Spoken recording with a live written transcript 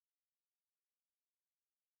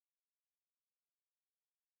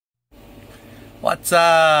What's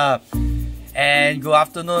up? And good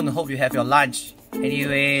afternoon. Hope you have your lunch.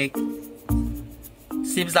 Anyway,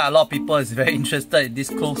 seems like a lot of people is very interested in this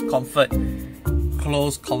close comfort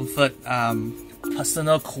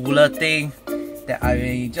personal cooler thing that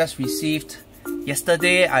I just received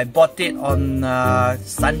yesterday. I bought it on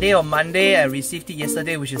Sunday or Monday. I received it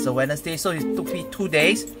yesterday, which is a Wednesday, so it took me 2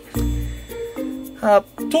 days.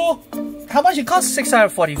 How much it cost?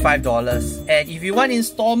 $645. And if you want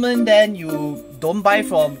installment, then you don't buy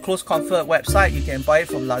from Close Comfort website. You can buy it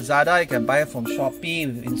from Lazada. You can buy it from Shopee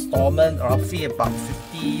with installment, roughly about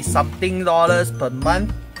 $50 something per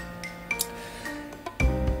month.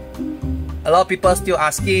 A lot of people are still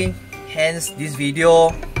asking, hence this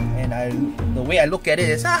video. And the way I look at it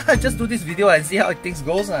is, just do this video and see how things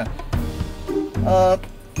goes.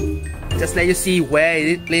 Just let you see where it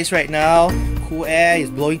is placed right now. Cool air is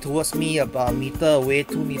blowing towards me about a meter away,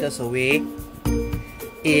 2 meters away.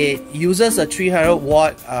 It uses a 300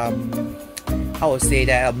 watt, how would say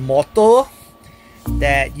that, a motor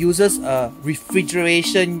that uses a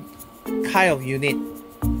refrigeration kind of unit.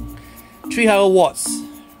 300 watts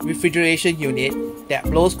refrigeration unit that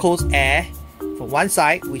blows cold air from one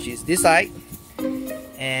side, which is this side,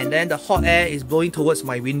 and then the hot air is blowing towards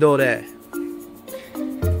my window there.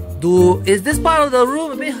 Is this part of the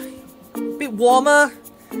room a bit warmer?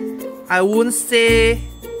 I wouldn't say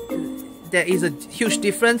there is a huge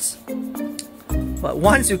difference, but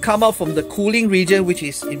once you come out from the cooling region, which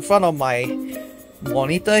is in front of my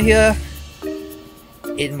monitor here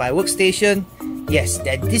in my workstation, yes,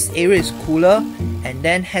 then this area is cooler, and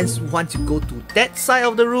then hence once you go to that side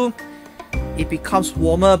of the room, it becomes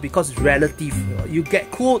warmer because it's relative. You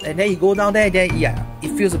get cooled and then you go down there, then yeah,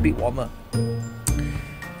 it feels a bit warmer.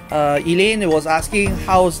 Elaine was asking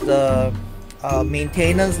how's the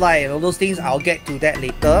maintenance like and all those things. I'll get to that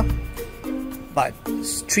later. But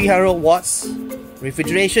 300 watts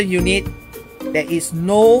refrigeration unit, there is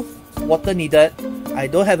no water needed. I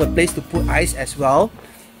don't have a place to put ice as well.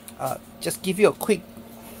 Just give you a quick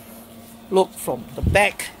look from the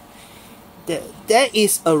back. There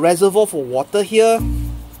is a reservoir for water here.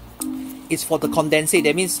 It's for the condensate,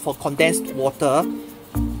 that means for condensed water.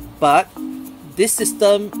 But this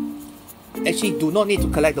system actually do not need to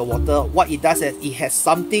collect the water. What it does is it has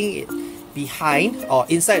something behind or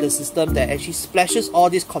inside the system that actually splashes all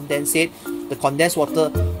this condensate, the condensed water,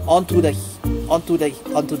 onto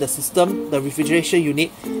the system, the refrigeration unit,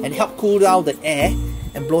 and help cool down the air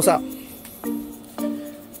and blows up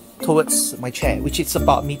towards my chair, which is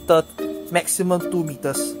about meter, maximum 2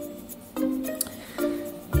 meters.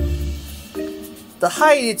 The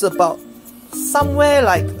height is about somewhere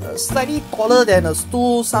like slightly taller than a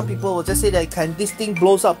stool. Some people will just say that this thing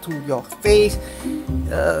blows up to your face.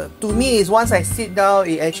 To me, is once I sit down,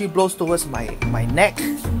 it actually blows towards my neck.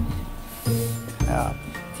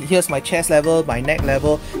 Here's my chest level, my neck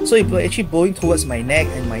level. So it's actually blowing towards my neck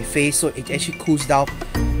and my face, so it actually cools down.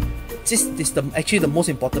 This is actually the most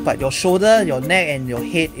important part. Your shoulder, your neck and your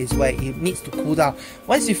head is where it needs to cool down.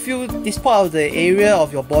 Once you feel this part of the area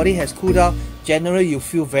of your body has cooled down, generally you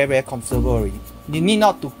feel very, very comfortable already. You need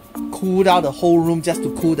not to cool down the whole room just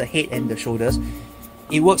to cool the head and the shoulders.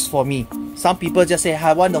 It works for me. Some people just say,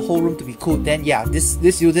 I want the whole room to be cooled. Then yeah,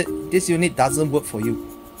 this unit doesn't work for you.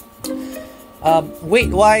 Weight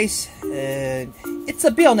wise, it's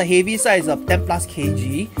a bit on the heavy side. It's a 10 plus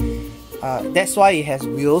kg. That's why it has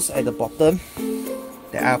wheels at the bottom.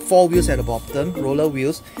 There are 4 wheels at the bottom, roller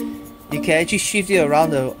wheels. You can actually shift it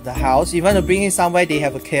around the house. If you want to bring it somewhere, they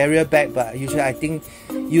have a carrier bag, but usually I think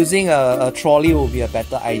using a trolley will be a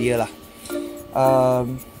better idea.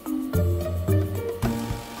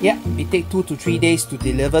 Yeah, it takes 2 to 3 days to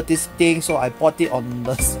deliver this thing, so I bought it on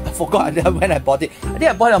the... I forgot when I bought it. I think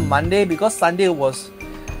I bought it on Monday because Sunday was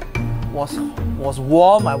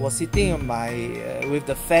warm. I was sitting in with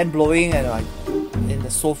the fan blowing and in the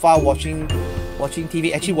sofa watching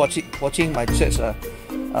TV. Actually watching my church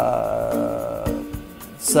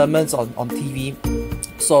sermons on TV.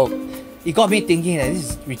 So it got me thinking that this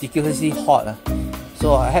is ridiculously hot.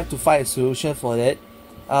 So I have to find a solution for that.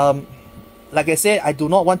 Like I said, I do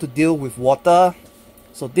not want to deal with water.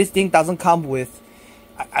 So this thing doesn't come with...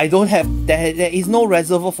 I don't have... There is no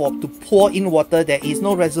reservoir to pour in water. There is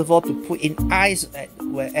no reservoir to put in ice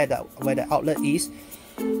where the outlet is.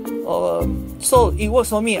 So it works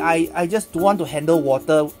for me. I just don't want to handle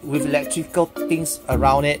water with electrical things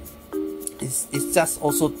around it. It's just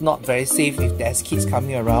also not very safe if there's kids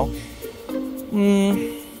coming around.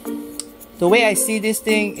 The way I see this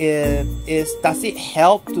thing is does it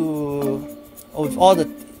help with all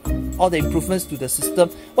the improvements to the system?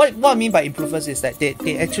 What I mean by improvements is that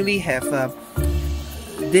they actually have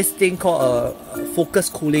this thing called a focus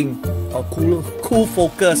cooling or cool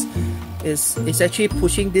focus is actually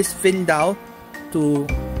pushing this fin down to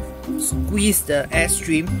squeeze the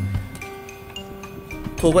airstream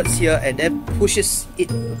towards here, and then pushes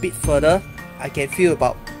it a bit further. I can feel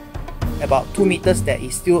about 2 meters there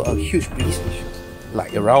is still a huge breeze,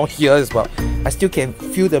 like around here as well. I still can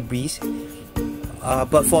feel the breeze,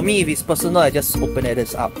 but for me, if it's personal, I just open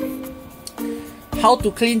it up. How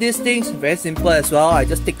to clean these things? Very simple as well. I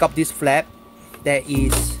just take up this flap. There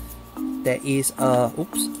is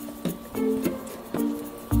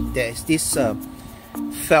this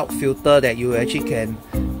felt filter that you actually can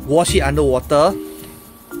wash it underwater.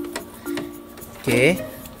 Okay,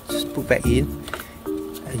 just put back in,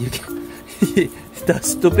 and you can the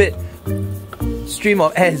stupid stream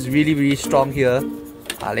of air is really strong here.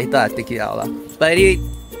 Later I take it out. But anyway,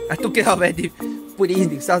 I took it out and put it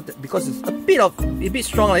in itself because it's a bit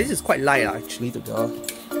strong. This is quite light actually to go.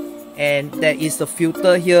 And there is the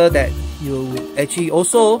filter here that you actually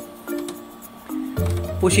also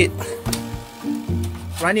push it,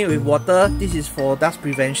 run it with water. This is for dust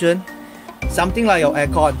prevention, something like your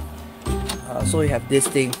aircon. So you have this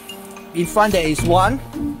thing. In front there is one,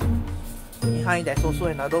 behind there's also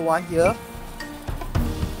another one here.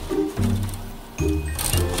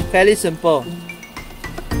 Fairly simple.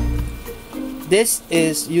 This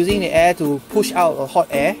is using the air to push out a hot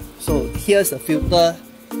air. So here's the filter.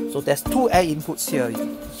 So there's 2 air inputs here.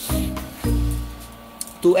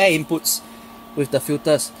 2 air inputs with the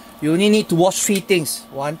filters. You only need to wash 3 things.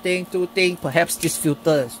 1 thing, 2 things, perhaps this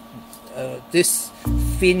filter, this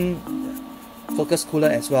fin focus cooler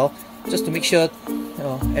as well, just to make sure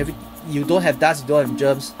you don't have dust, you don't have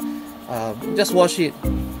germs. Just wash it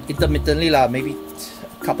intermittently maybe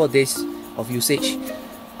a couple of days of usage.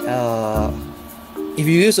 If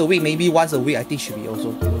you use a week, maybe once a week, I think should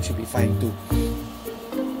be fine too.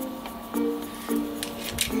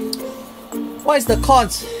 What is the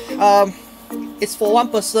cons? It's for 1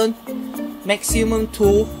 person, maximum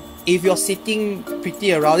 2 if you're sitting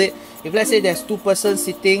pretty around it. If let's say there's 2 persons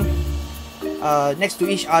sitting next to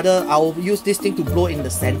each other, I will use this thing to blow in the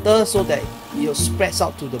center so that it spreads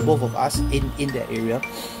out to the both of us in that area.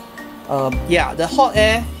 Yeah, the hot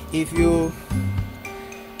air, if you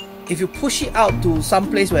push it out to some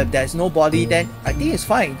place where there's nobody, then I think it's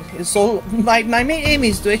fine. So my main aim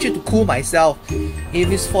is to actually to cool myself. If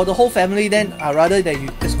it's for the whole family, then I'd rather that you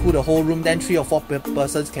just cool the whole room, then 3 or 4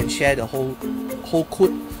 persons can share the whole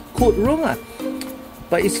cooled room.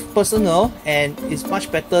 But it's personal and it's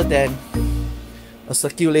much better than a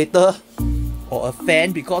circulator or a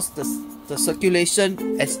fan, because the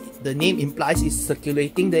circulation, as the name implies, is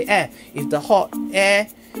circulating the air. If the hot air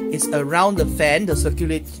is around the fan, the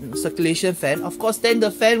circulation fan, of course then the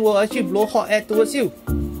fan will actually blow hot air towards you.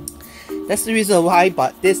 That's the reason why I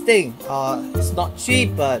bought this thing. It's not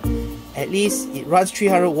cheap, but at least it runs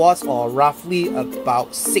 300 watts or roughly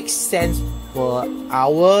about 6 cents per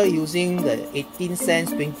hour, using the 18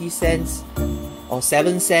 cents, 20 cents or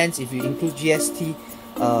 7 cents if you include GST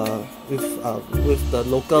with the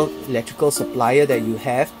local electrical supplier that you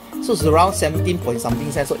have. So it's around 17 point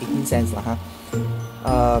something cents or 18 cents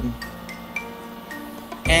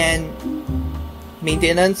and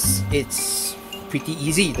maintenance, it's pretty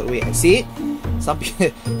easy the way I see it. Some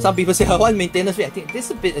people say I want maintenance free. I think this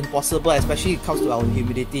is a bit impossible, especially when it comes to our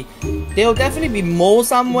humidity. There will definitely be mold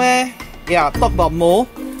somewhere. Yeah, talk about mold.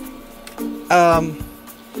 That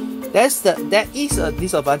is a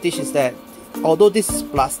disadvantage, is that although this is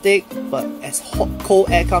plastic, but as cold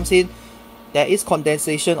air comes in, there is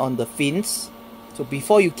condensation on the fins. So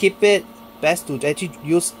before you keep it, best to actually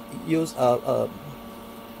use a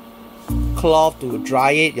cloth to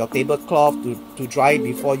dry it, your tablecloth to dry it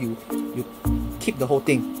before you keep the whole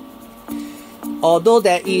thing. Although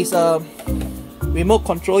there is a remote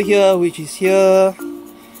control here, which is here,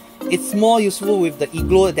 it's more useful with the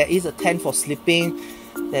igloo. There is a tent for sleeping,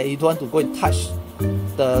 that you don't want to go and touch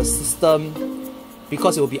the system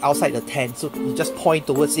because it will be outside the tent. So you just point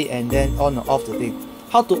towards it and then on and off the thing.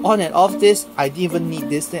 How to on and off this? I didn't even need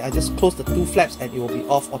this thing. I just close the 2 flaps and it will be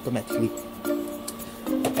off automatically.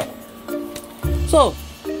 So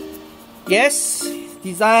yes,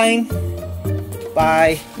 designed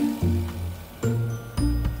by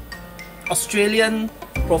Australian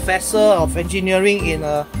Professor of Engineering in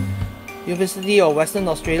a University of Western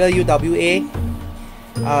Australia, UWA.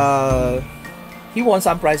 He won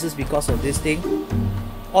some prizes because of this thing.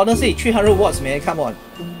 Honestly, 300 watts, man, come on.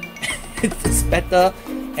 It's better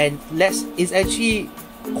and less. It's actually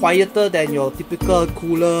quieter than your typical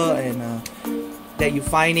cooler and that you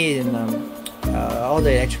find it in all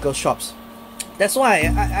the electrical shops. That's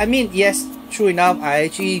why I mean, yes, true enough, I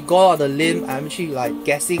actually go on the limb. I'm actually like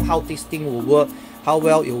guessing how this thing will work, how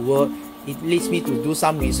well it will work. It leads me to do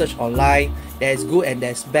some research online. There's good and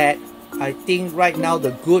there's bad. I think right now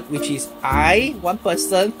the good, which is one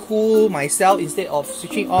person, cool myself instead of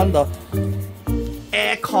switching on the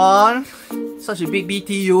aircon. Such a big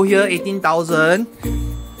BTU here, 18,000.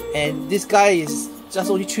 And this guy is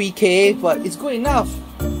just only 3K, but it's good enough.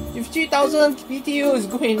 If 3,000 BTU is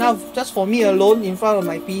good enough just for me alone in front of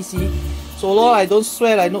my PC. So long I don't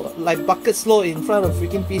sweat like bucket slow in front of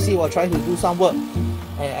freaking PC while trying to do some work.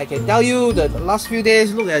 And I can tell you that the last few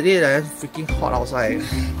days, look at it, it's freaking hot outside.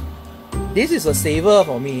 This is a saver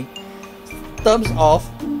for me in terms of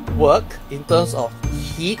work, in terms of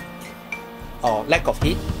heat or lack of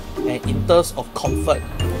heat, and in terms of comfort.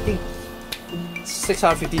 I think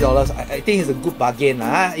 $650, I think it's a good bargain.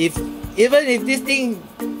 Even if this thing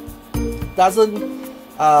doesn't,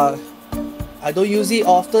 I don't use it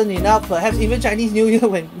often enough, perhaps even Chinese New Year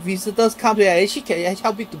when visitors come here, I actually can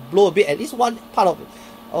help it to blow a bit. At least one part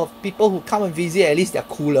of people who come and visit, at least they're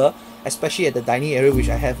cooler, especially at the dining area, which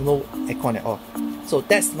I have no aircon at all. So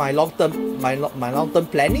that's my long-term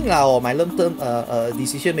planning or my long-term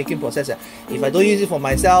decision making process. If I don't use it for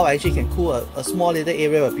myself, I actually can cool a small little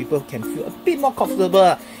area where people can feel a bit more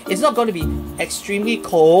comfortable. It's not going to be extremely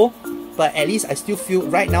cold, but at least I still feel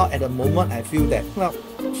right now at the moment I feel that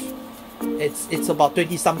it's about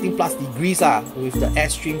 20 something plus degrees with the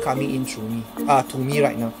airstream coming in through me to me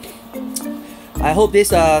right now. I hope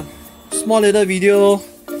this small little video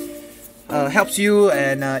helps you,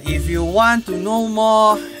 and if you want to know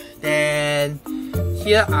more, then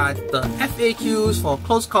here are the FAQs for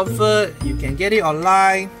close comfort. You can get it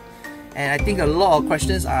online, and I think a lot of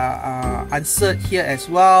questions are answered here as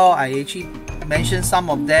well. I actually mentioned some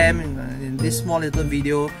of them in this small little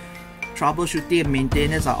video. Troubleshooting and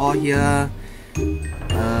maintenance are all here.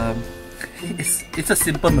 It's a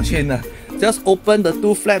simple machine. Just open the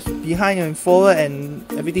two flaps behind and forward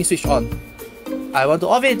and everything switch on. I want to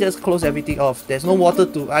off it, just close everything off. There's no water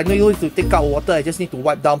I don't need to take out water, I just need to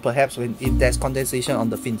wipe down perhaps if there's condensation on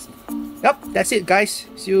the fins. Yep, that's it guys.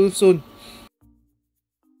 See you soon.